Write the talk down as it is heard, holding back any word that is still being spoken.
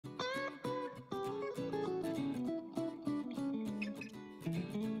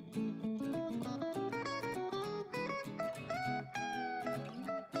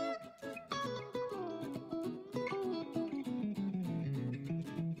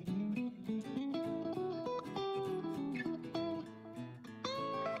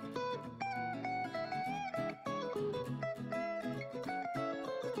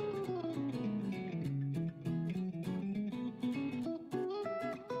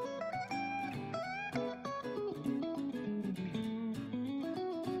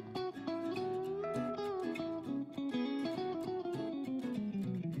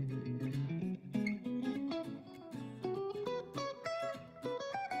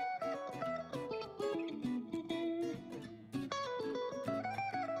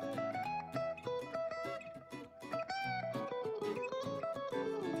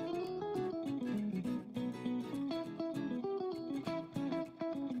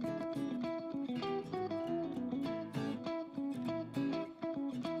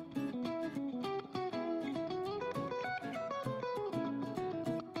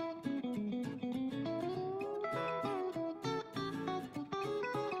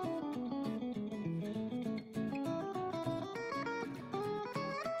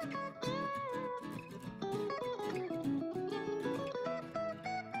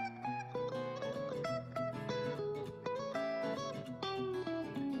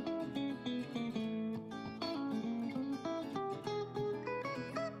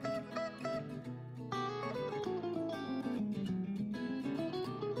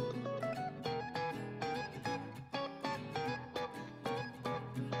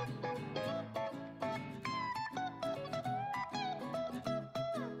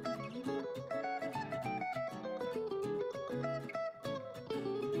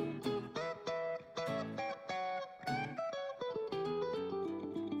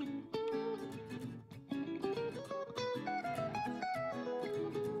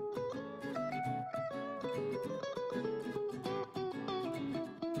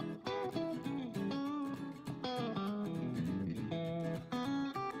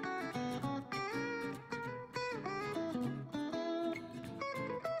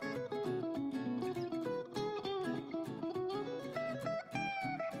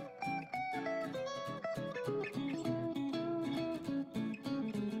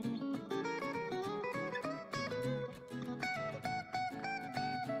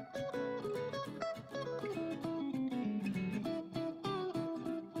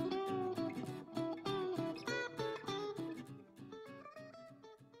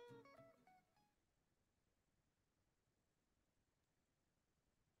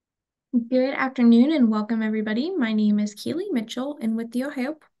Good afternoon and welcome everybody. My name is Keely Mitchell and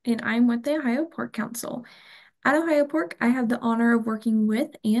I'm with the Ohio Pork Council. At Ohio Pork, I have the honor of working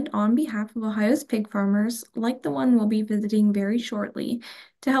with and on behalf of Ohio's pig farmers, like the one we'll be visiting very shortly,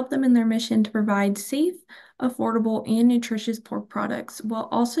 to help them in their mission to provide safe, affordable, and nutritious pork products while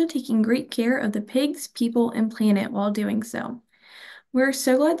also taking great care of the pigs, people, and planet while doing so. We're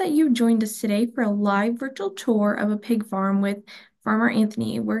so glad that you joined us today for a live virtual tour of a pig farm with Farmer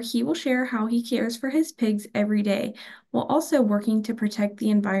Anthony, where he will share how he cares for his pigs every day while also working to protect the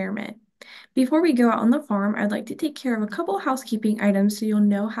environment. Before we go out on the farm, I'd like to take care of a couple housekeeping items so you'll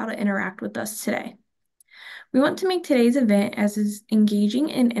know how to interact with us today. We want to make today's event as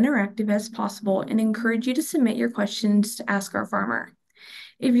engaging and interactive as possible and encourage you to submit your questions to ask our farmer.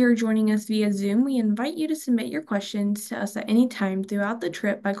 If you're joining us via Zoom, we invite you to submit your questions to us at any time throughout the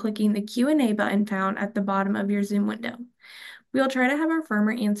trip by clicking the Q&A button found at the bottom of your Zoom window. We'll try to have our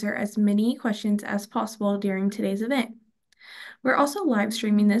farmer answer as many questions as possible during today's event. We're also live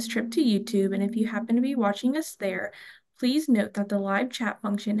streaming this trip to YouTube, and if you happen to be watching us there, please note that the live chat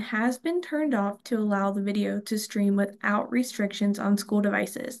function has been turned off to allow the video to stream without restrictions on school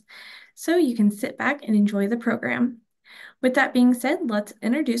devices, so you can sit back and enjoy the program. With that being said, let's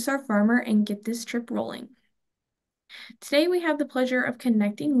introduce our farmer and get this trip rolling. Today we have the pleasure of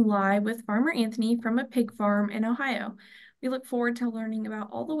connecting live with Farmer Anthony from a pig farm in Ohio. We look forward to learning about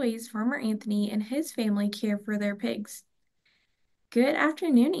all the ways Farmer Anthony and his family care for their pigs. Good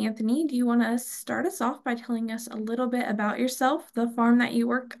afternoon, Anthony. Do you want to start us off by telling us a little bit about yourself, the farm that you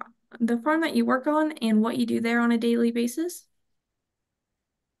work on, and what you do there on a daily basis?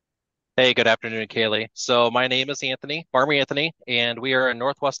 Hey, good afternoon, Kaylee. So my name is Anthony, Farmer Anthony, and we are in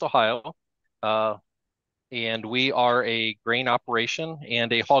Northwest Ohio. Uh, and we are a grain operation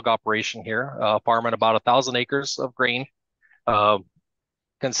and a hog operation here, farming about 1,000 acres of grain, uh,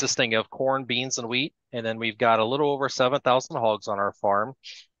 consisting of corn, beans, and wheat. And then we've got a little over 7,000 hogs on our farm.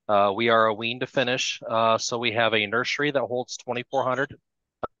 We are a wean to finish, so we have a nursery that holds 2,400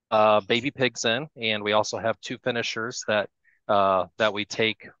 baby pigs in, and we also have two finishers that we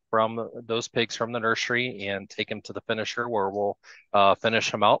take from those pigs from the nursery and take them to the finisher where we'll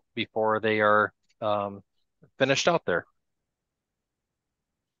finish them out before they are finished out there.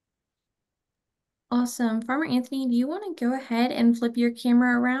 Awesome. Farmer Anthony, do you want to go ahead and flip your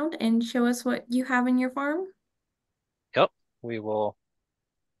camera around and show us what you have in your farm? Yep, we will.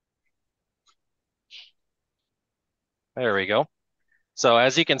 There we go. So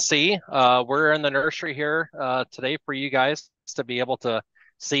as you can see, we're in the nursery here today for you guys to be able to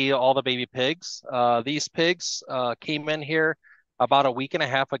see all the baby pigs. These pigs came in here about a week and a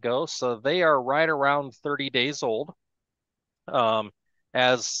half ago, so they are right around 30 days old. Um,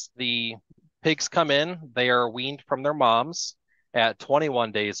 as the pigs come in, they are weaned from their moms at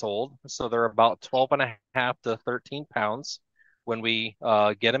 21 days old, so they're about 12 and a half to 13 pounds when we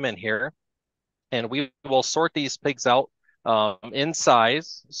get them in here. And we will sort these pigs out in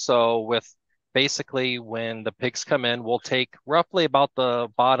size. So with basically when the pigs come in, we'll take roughly about the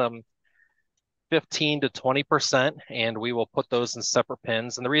bottom 15 to 20% and we will put those in separate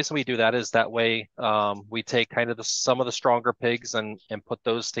pens. And the reason we do that is that way we take kind of some of the stronger pigs and put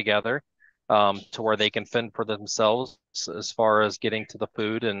those together to where they can fend for themselves as far as getting to the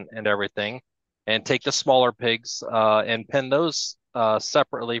food and everything. And take the smaller pigs and pen those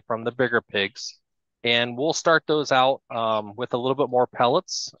separately from the bigger pigs. And we'll start those out with a little bit more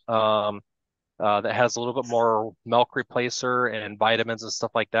pellets that has a little bit more milk replacer and vitamins and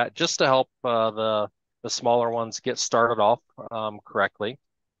stuff like that, just to help the smaller ones get started off correctly.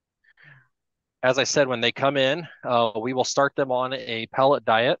 As I said, when they come in, we will start them on a pellet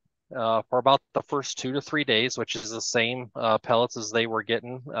diet for about the first 2 to 3 days, which is the same pellets as they were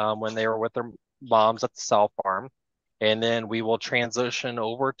getting when they were with their moms at the sow farm. And then we will transition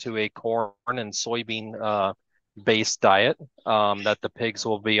over to a corn and soybean based diet that the pigs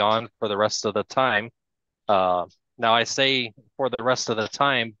will be on for the rest of the time. Uh, Now, I say for the rest of the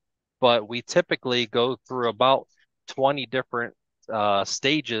time, but we typically go through about 20 different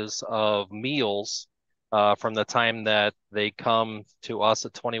stages of meals from the time that they come to us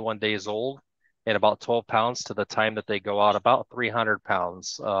at 21 days old and about 12 pounds to the time that they go out about 300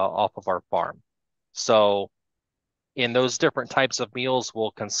 pounds off of our farm. So, in those different types of meals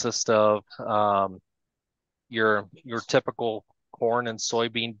will consist of your typical corn and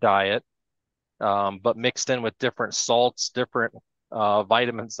soybean diet, but mixed in with different salts, different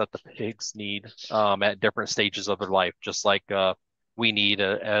vitamins that the pigs need at different stages of their life, just like we need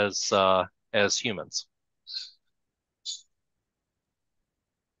as humans.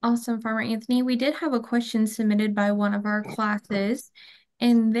 Awesome, Farmer Anthony. We did have a question submitted by one of our classes,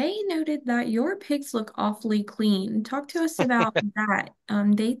 and they noted that your pigs look awfully clean. Talk to us about that.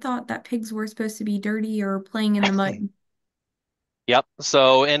 They thought that pigs were supposed to be dirty or playing in the mud. Yep.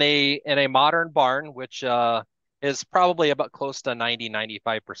 So in a modern barn, which is probably about close to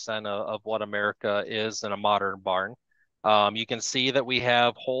 95% of what America is in a modern barn, you can see that we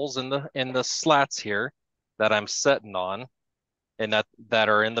have holes in the slats here that I'm sitting on, and that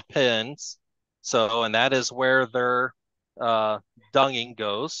are in the pins. So, and that is where their uh, dunging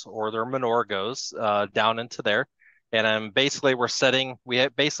goes, or their manure goes down into there. And we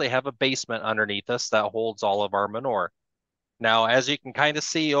basically have a basement underneath us that holds all of our manure. Now, as you can kind of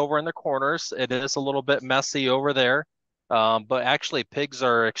see over in the corners, it is a little bit messy over there. But actually, pigs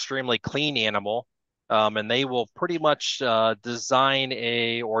are extremely clean animal, and they will pretty much design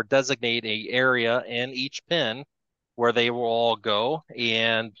or designate a area in each pen where they will all go,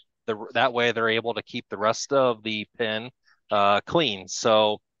 and that way they're able to keep the rest of the pen clean.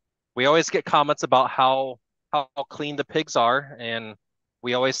 So we always get comments about how clean the pigs are, and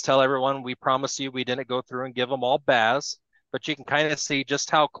we always tell everyone we promise you we didn't go through and give them all baths, but you can kind of see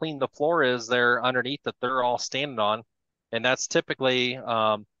just how clean the floor is there underneath that they're all standing on, and that's typically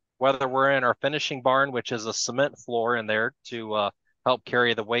whether we're in our finishing barn, which is a cement floor in there to help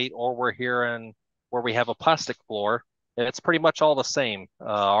carry the weight, or we're here in where we have a plastic floor. It's pretty much all the same.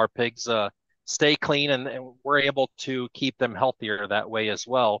 Our pigs stay clean, and we're able to keep them healthier that way as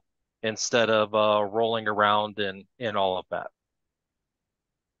well, instead of rolling around in all of that.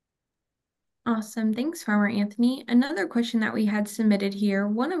 Awesome. Thanks, Farmer Anthony. Another question that we had submitted here,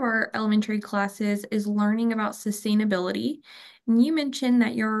 one of our elementary classes is learning about sustainability. And you mentioned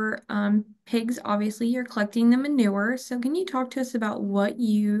that your pigs, obviously, you're collecting the manure. So can you talk to us about what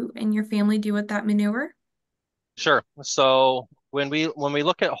you and your family do with that manure? Sure. So when we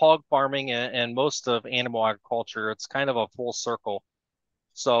look at hog farming and most of animal agriculture, it's kind of a full circle.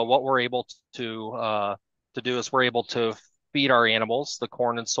 So what we're able to do is we're able to feed our animals the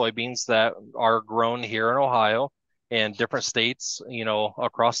corn and soybeans that are grown here in Ohio and different states,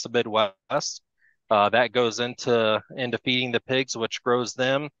 across the Midwest. That goes into feeding the pigs, which grows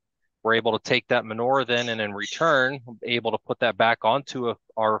them. We're able to take that manure then, and in return, able to put that back onto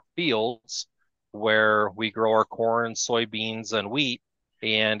our fields where we grow our corn, soybeans, and wheat,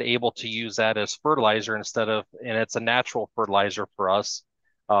 and able to use that as fertilizer and it's a natural fertilizer for us,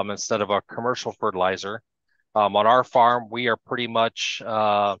 instead of a commercial fertilizer. On our farm, we are pretty much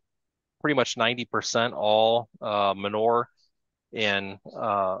 90% all manure and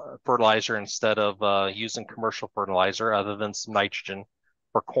fertilizer, instead of using commercial fertilizer, other than some nitrogen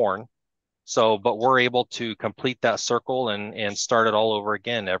for corn. So, but we're able to complete that circle and start it all over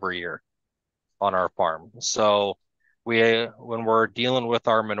again every year on our farm. So when we're dealing with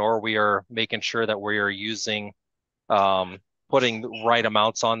our manure, we are making sure that we are using, putting the right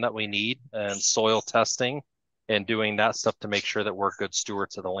amounts on that we need, and soil testing and doing that stuff to make sure that we're good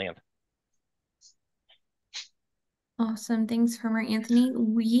stewards of the land. Awesome. Thanks, Farmer Anthony.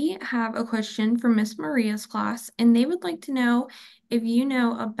 We have a question from Miss Maria's class, and they would like to know if you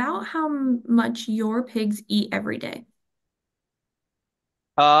know about how much your pigs eat every day.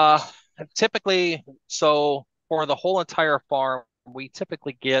 Uh, Typically, so for the whole entire farm, we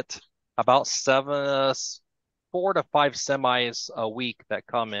typically get about 4 to 5 semis a week that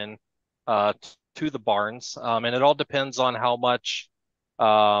come in to the barns, and it all depends on how much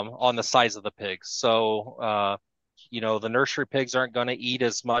on the size of the pigs. So, the nursery pigs aren't going to eat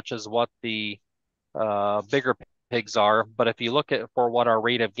as much as what the bigger pigs are. But if you look at for what our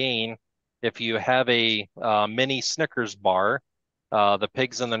rate of gain, if you have a mini Snickers bar, the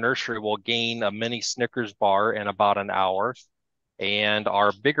pigs in the nursery will gain a mini Snickers bar in about an hour, and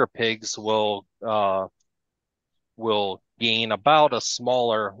our bigger pigs will gain about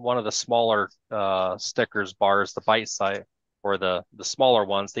one of the smaller Snickers bars, the bite size, or the smaller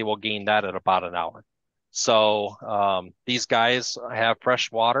ones. They will gain that at about an hour. So these guys have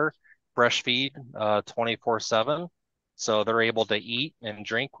fresh water, fresh feed 24/7. So they're able to eat and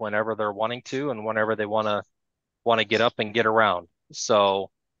drink whenever they're wanting to, and whenever they want to get up and get around. So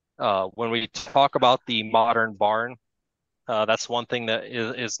when we talk about the modern barn, that's one thing that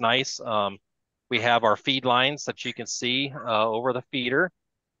is nice. We have our feed lines that you can see over the feeder,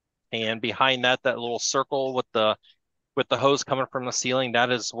 and behind that little circle with with the hose coming from the ceiling,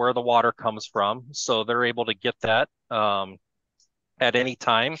 that is where the water comes from. So they're able to get that at any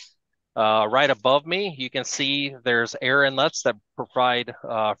time. Right above me, you can see there's air inlets that provide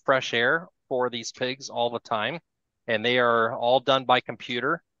fresh air for these pigs all the time. And they are all done by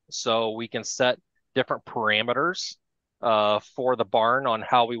computer. So we can set different parameters for the barn on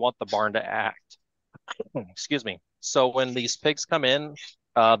how we want the barn to act. Excuse me. So when these pigs come in,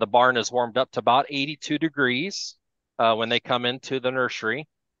 the barn is warmed up to about 82 degrees when they come into the nursery.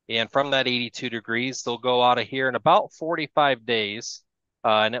 And from that 82 degrees, they'll go out of here in about 45 days.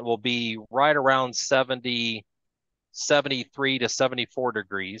 And it will be right around 70, 73 to 74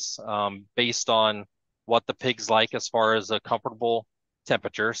 degrees based on what the pigs like as far as a comfortable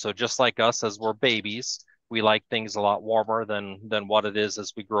temperature. So just like us as we're babies, we like things a lot warmer than what it is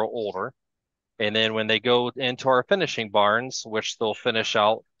as we grow older. And then when they go into our finishing barns, which they'll finish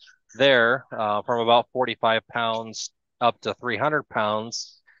out there from about 45 pounds up to 300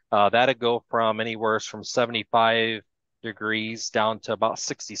 pounds, that'd go from anywhere from 75 degrees down to about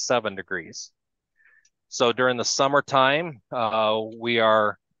 67 degrees. So during the summertime, we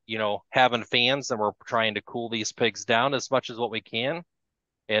are, having fans and we're trying to cool these pigs down as much as what we can.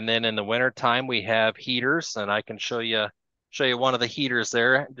 And then in the wintertime, we have heaters, and I can show you one of the heaters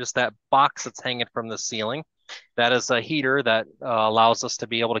there, just that box that's hanging from the ceiling. That is a heater that allows us to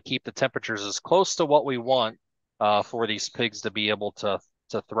be able to keep the temperatures as close to what we want for these pigs to be able to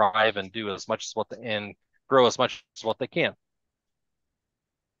thrive and do as much as and grow as much as what they can.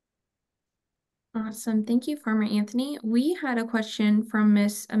 Awesome. Thank you, Farmer Anthony. We had a question from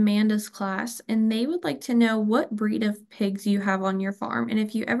Miss Amanda's class, and they would like to know what breed of pigs you have on your farm and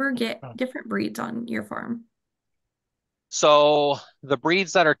if you ever get different breeds on your farm. So the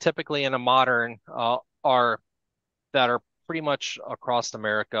breeds that are typically in a modern are that are pretty much across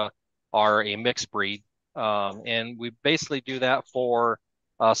America are a mixed breed. And we basically do that for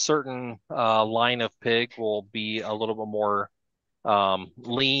a certain line of pig will be a little bit more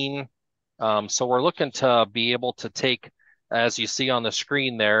lean. So we're looking to be able to take, as you see on the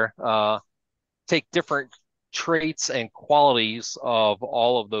screen there, take different traits and qualities of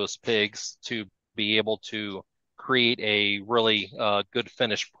all of those pigs to be able to create a really good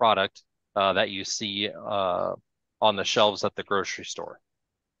finished product that you see on the shelves at the grocery store.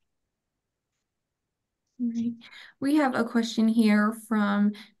 Right. We have a question here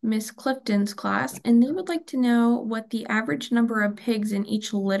from Miss Clifton's class, and they would like to know what the average number of pigs in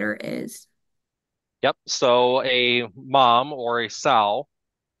each litter is. Yep. So a mom or a sow,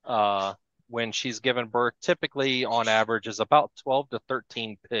 uh, when she's given birth, typically on average is about 12 to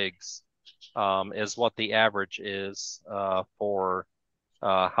 13 pigs, is what the average is for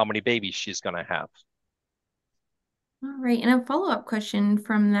how many babies she's going to have. All right, and a follow-up question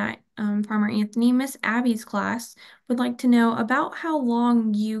from that Farmer Anthony, Miss Abby's class would like to know about how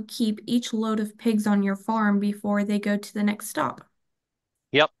long you keep each load of pigs on your farm before they go to the next stop.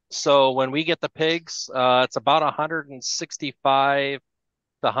 Yep. So when we get the pigs, it's about 165 to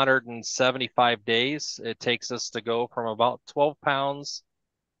 175 days. It takes us to go from about 12 pounds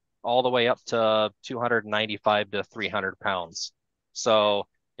all the way up to 295 to 300 pounds. So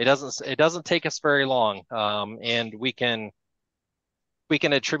it doesn't take us very long, and we can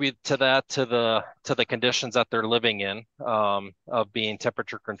attribute to that to the conditions that they're living in, of being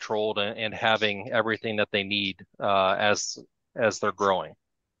temperature controlled and having everything that they need as they're growing.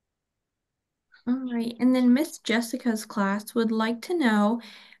 All right, and then Miss Jessica's class would like to know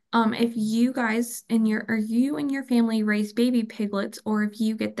if you guys and your family raise baby piglets or if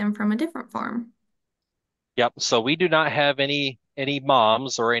you get them from a different farm. Yep. So we do not have any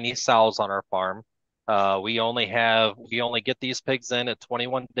moms or any sows on our farm. We only get these pigs in at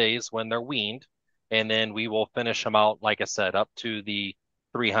 21 days when they're weaned, and then we will finish them out, like I said, up to the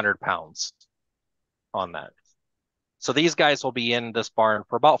 300 pounds on that. So these guys will be in this barn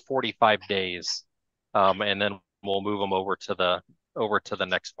for about 45 days, and then we'll move them over to the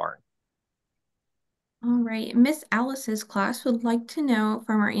next barn. All right, Miss Alice's class would like to know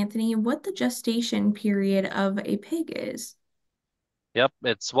from our Anthony what the gestation period of a pig is. Yep,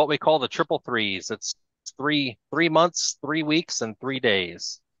 it's what we call the triple threes. It's three months, 3 weeks, and 3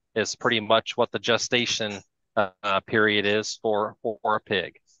 days is pretty much what the gestation period is for a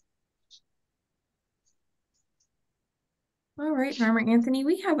pig. All right, Farmer Anthony,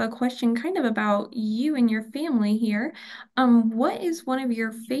 we have a question kind of about you and your family here. What is one of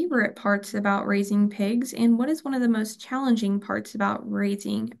your favorite parts about raising pigs, and what is one of the most challenging parts about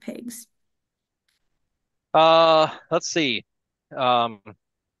raising pigs? Let's see. Um,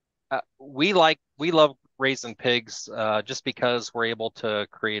 we love raising pigs just because we're able to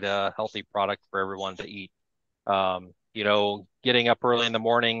create a healthy product for everyone to eat. getting up early in the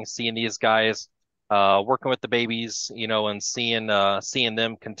morning, seeing these guys, working with the babies, and seeing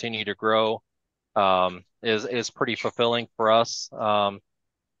them continue to grow, is pretty fulfilling for us.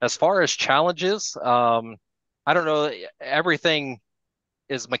 As far as challenges, I don't know. Everything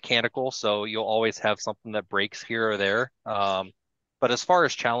is mechanical, so you'll always have something that breaks here or there. But as far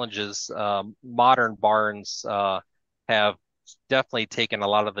as challenges, modern barns have definitely taken a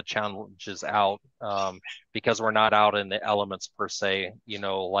lot of the challenges out, because we're not out in the elements per se,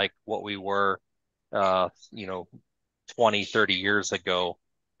 like what we were, uh, you know, 20, 30 years ago,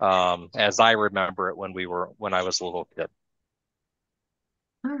 as I remember it when I was a little kid.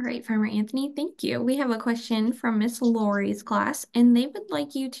 All right, Farmer Anthony, thank you. We have a question from Miss Lori's class, and they would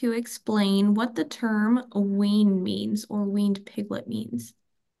like you to explain what the term wean means or weaned piglet means.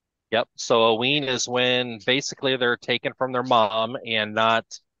 Yep. So a wean is when basically they're taken from their mom and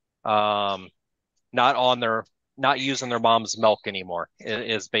um, not on their not using their mom's milk anymore.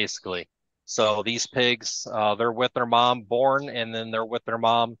 Is basically. So these pigs, they're with their mom born, and then they're with their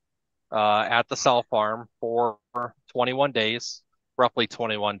mom at the sow farm for 21 days, roughly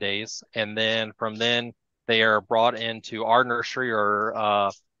 21 days, and then from then they are brought into our nursery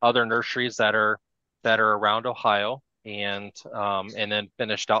or other nurseries that are around Ohio, and then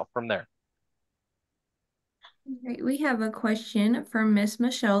finished out from there. All right, we have a question from Miss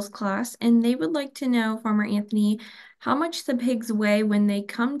Michelle's class, and they would like to know, Farmer Anthony, how much the pigs weigh when they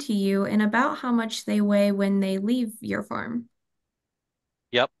come to you and about how much they weigh when they leave your farm.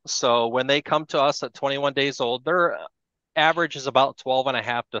 Yep. So when they come to us at 21 days old, their average is about 12 and a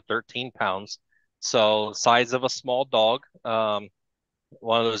half to 13 pounds. So size of a small dog, one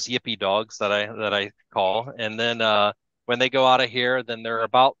of those yippy dogs that I call. And then when they go out of here, then they're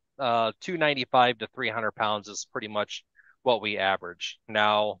about 295 to 300 pounds is pretty much what we average.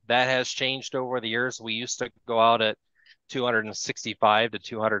 Now that has changed over the years. We used to go out at 265 to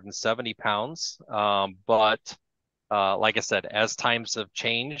 270 pounds, but like I said, as times have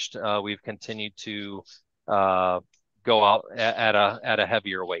changed, we've continued to uh, go out at a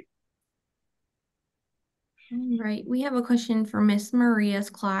heavier weight. All right, we have a question for Miss Maria's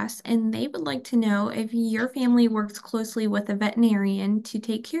class, and they would like to know if your family works closely with a veterinarian to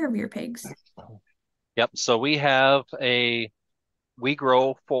take care of your pigs. Yep. So we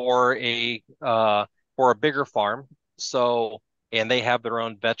grow for a bigger farm. So and they have their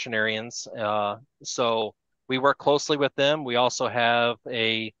own veterinarians. So we work closely with them. We also have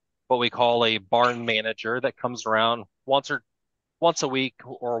a what we call a barn manager that comes around once a week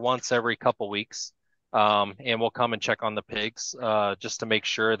or once every couple weeks, and we'll come and check on the pigs just to make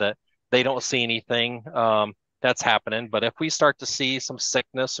sure that they don't see anything that's happening. But if we start to see some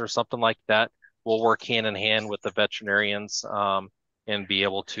sickness or something like that, we'll work hand in hand with the veterinarians, and be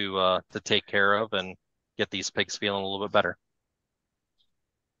able to take care of and get these pigs feeling a little bit better.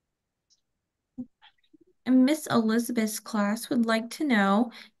 And Miss Elizabeth's class would like to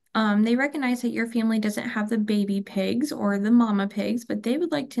know, they recognize that your family doesn't have the baby pigs or the mama pigs, but they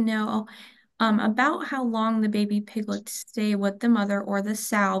would like to know about how long the baby piglets stay with the mother or the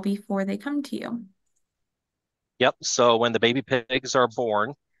sow before they come to you. Yep. So when the baby pigs are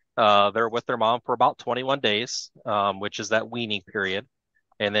born, they're with their mom for about 21 days, which is that weaning period.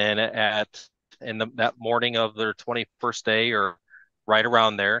 And then that morning of their 21st day or right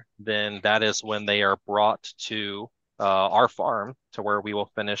around there, then that is when they are brought to our farm to where we will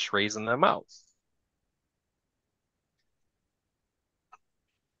finish raising them out.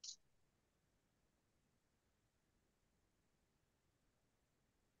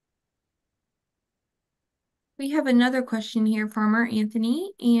 We have another question here, Farmer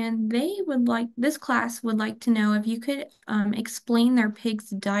Anthony, and this class would like to know if you could explain their pigs'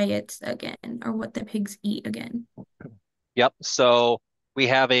 diets again, or what the pigs eat again. Yep. So we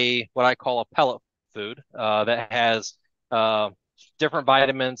have what I call a pellet food that has uh, different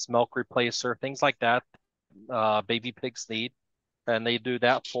vitamins, milk replacer, things like that. Baby pigs need, and they do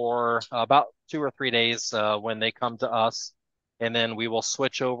that for about 2 or 3 days when they come to us, and then we will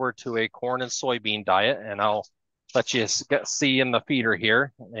switch over to a corn and soybean diet, and I'll let you see in the feeder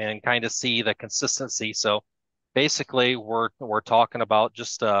here and kind of see the consistency. So basically, we're talking about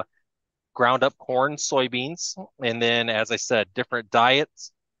just ground up corn, soybeans, and then as I said, different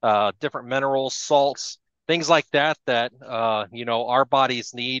diets, different minerals, salts, things like that our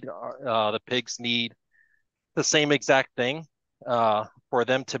bodies need, the pigs need the same exact thing for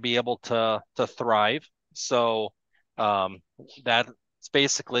them to be able to thrive. So um, that's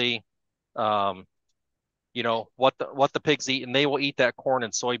basically um, what the pigs eat, and they will eat that corn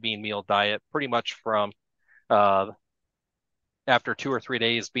and soybean meal diet pretty much from after 2 or 3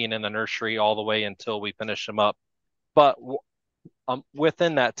 days being in the nursery all the way until we finish them up. But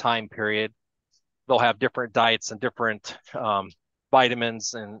within that time period, they'll have different diets and different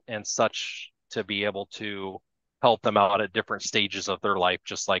vitamins and such to be able to help them out at different stages of their life,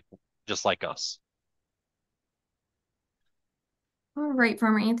 just like us. All right,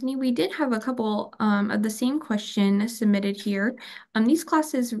 Farmer Anthony, we did have a couple of the same question submitted here. These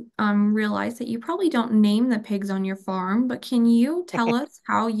classes realize that you probably don't name the pigs on your farm, but can you tell us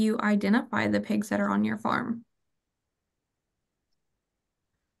how you identify the pigs that are on your farm?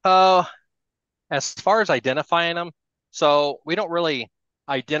 Uh, as far as identifying them, so we don't really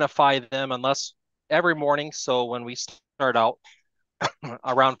identify them unless every morning. So when we start out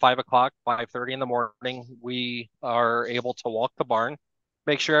around 5 o'clock, 5:30 in the morning, we are able to walk the barn,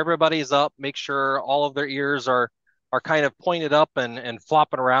 make sure everybody's up, make sure all of their ears are kind of pointed up and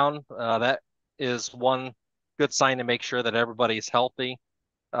flopping around. That is one good sign to make sure that everybody's healthy.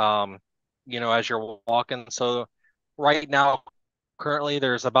 Um, as you're walking. So right now, currently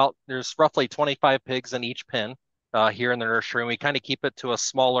there's roughly 25 pigs in each pen here in the nursery, and we kind of keep it to a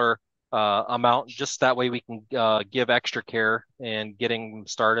smaller amount, just that way we can give extra care and getting them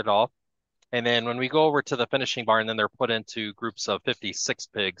started off. And then when we go over to the finishing barn, then they're put into groups of 56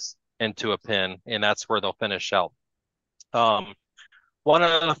 pigs into a pen, and that's where they'll finish out. Um, One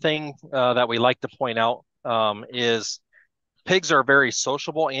other thing that we like to point out is pigs are a very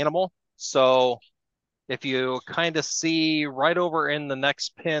sociable animal. So if you kind of see right over in the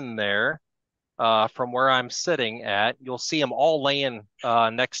next pen there, from where I'm sitting at, you'll see them all laying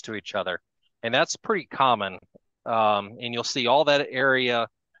next to each other. And that's pretty common. And you'll see all that area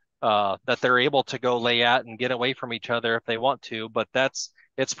that they're able to go lay at and get away from each other if they want to. But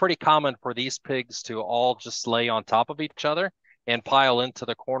it's pretty common for these pigs to all just lay on top of each other and pile into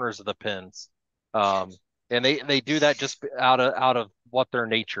the corners of the pens. Um, and they do that just out of what their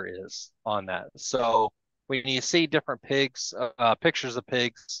nature is on that. So when you see different pigs, pictures of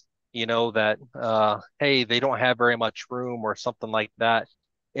pigs, you know that hey, they don't have very much room or something like that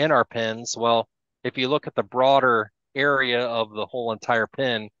in our pens. Well, if you look at the broader area of the whole entire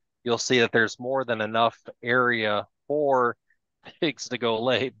pen, you'll see that there's more than enough area for pigs to go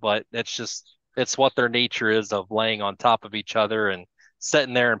lay, but it's what their nature is of laying on top of each other and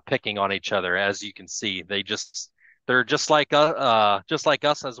sitting there and picking on each other. As you can see, they're just like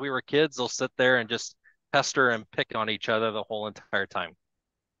us as we were kids. They'll sit there and just pester and pick on each other the whole entire time.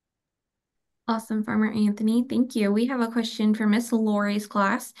 Awesome, Farmer Anthony. Thank you. We have a question for Miss Lori's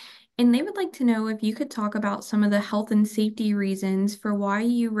class, and they would like to know if you could talk about some of the health and safety reasons for why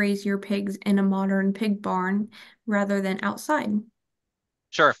you raise your pigs in a modern pig barn rather than outside.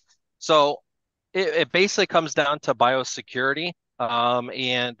 Sure. So it basically comes down to biosecurity,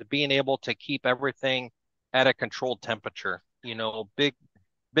 and being able to keep everything at a controlled temperature.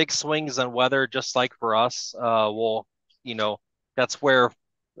 Big swings in weather, just like for us, you know, that's where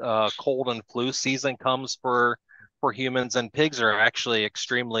cold and flu season comes for humans, and pigs are actually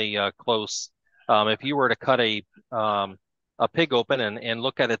extremely close. If you were to cut a pig open and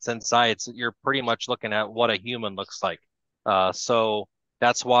look at its insides, you're pretty much looking at what a human looks like. So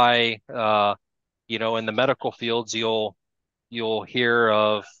that's why in the medical fields you'll hear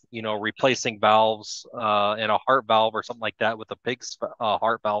of replacing valves in a heart valve or something like that with a pig's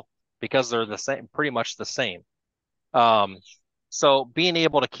heart valve, because they're the same, pretty much the same. Um, so being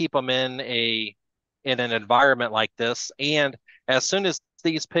able to keep them in an environment like this, and as soon as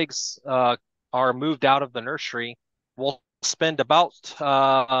these pigs are moved out of the nursery, we'll spend about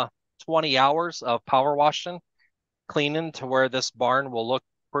 20 hours of power washing, cleaning to where this barn will look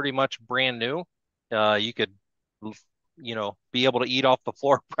pretty much brand new. You could, be able to eat off the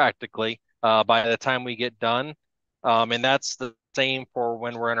floor practically by the time we get done. And that's the same for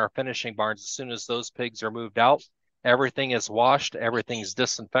when we're in our finishing barns. As soon as those pigs are moved out, everything is washed, everything's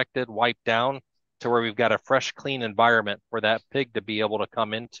disinfected, wiped down to where we've got a fresh, clean environment for that pig to be able to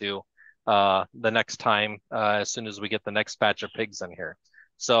come into the next time as soon as we get the next batch of pigs in here.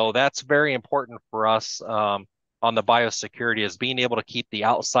 So that's very important for us. On the biosecurity, is being able to keep the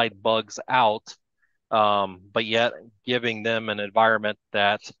outside bugs out, but yet giving them an environment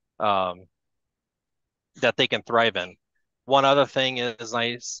that they can thrive in. One other thing is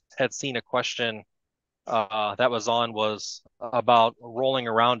I had seen a question that was about rolling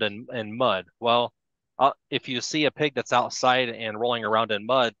around in mud. Well, if you see a pig that's outside and rolling around in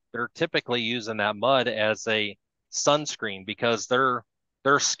mud, they're typically using that mud as a sunscreen, because their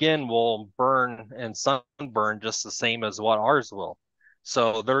skin will burn and sunburn just the same as what ours will.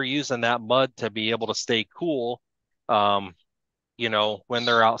 So they're using that mud to be able to stay cool, when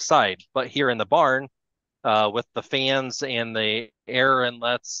they're outside. But here in the barn, with the fans and the air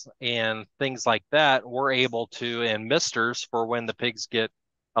inlets and things like that, we're able to, and misters for when the pigs get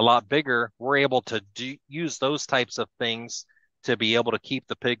a lot bigger, we're able to use those types of things to be able to keep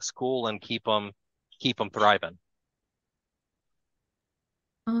the pigs cool and keep them thriving.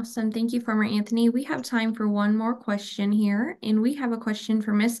 Awesome. Thank you, Farmer Anthony. We have time for one more question here, and we have a question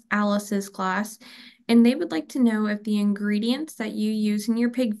for Miss Alice's class, and they would like to know if the ingredients that you use in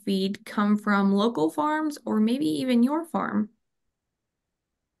your pig feed come from local farms or maybe even your farm.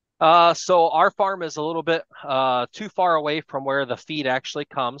 So our farm is a little bit too far away from where the feed actually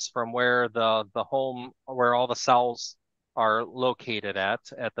comes, from where the home where all the sows are located at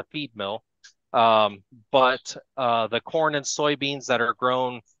the feed mill. But the corn and soybeans that are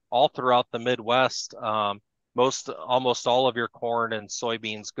grown all throughout the Midwest, almost all of your corn and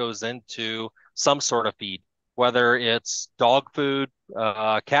soybeans goes into some sort of feed, whether it's dog food,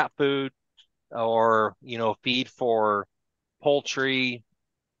 cat food, or feed for poultry,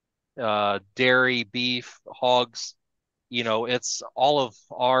 dairy, beef, hogs. It's all of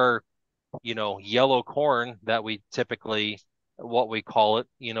our, yellow corn that we typically, what we call it,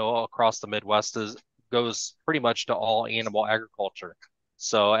 across the Midwest goes pretty much to all animal agriculture.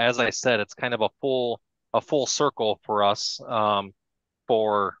 So as I said, it's kind of a full circle for us to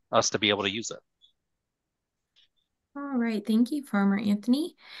be able to use it. All right, thank you, Farmer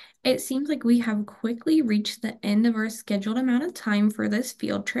Anthony. It seems like we have quickly reached the end of our scheduled amount of time for this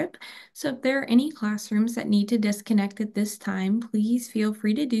field trip. So if there are any classrooms that need to disconnect at this time, please feel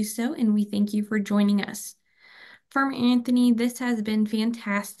free to do so, and we thank you for joining us. Farmer Anthony, this has been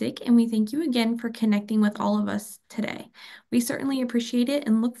fantastic, and we thank you again for connecting with all of us today. We certainly appreciate it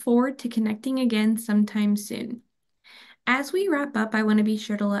and look forward to connecting again sometime soon. As we wrap up, I want to be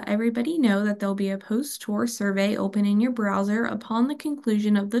sure to let everybody know that there'll be a post-tour survey open in your browser upon the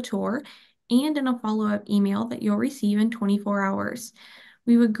conclusion of the tour and in a follow-up email that you'll receive in 24 hours.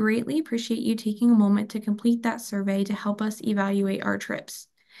 We would greatly appreciate you taking a moment to complete that survey to help us evaluate our trips.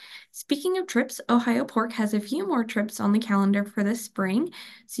 Speaking of trips, Ohio Pork has a few more trips on the calendar for this spring,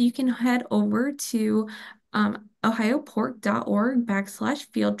 so you can head over to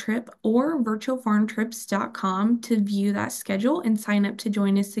ohiopork.org/field trip or virtualfarmtrips.com to view that schedule and sign up to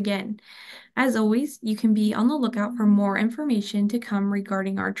join us again. As always, you can be on the lookout for more information to come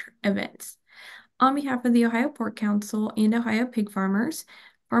regarding our events. On behalf of the Ohio Pork Council and Ohio Pig Farmers,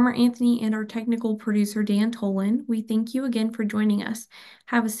 Farmer Anthony and our technical producer Dan Tolan, we thank you again for joining us.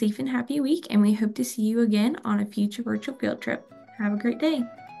 Have a safe and happy week, and we hope to see you again on a future virtual field trip. Have a great day.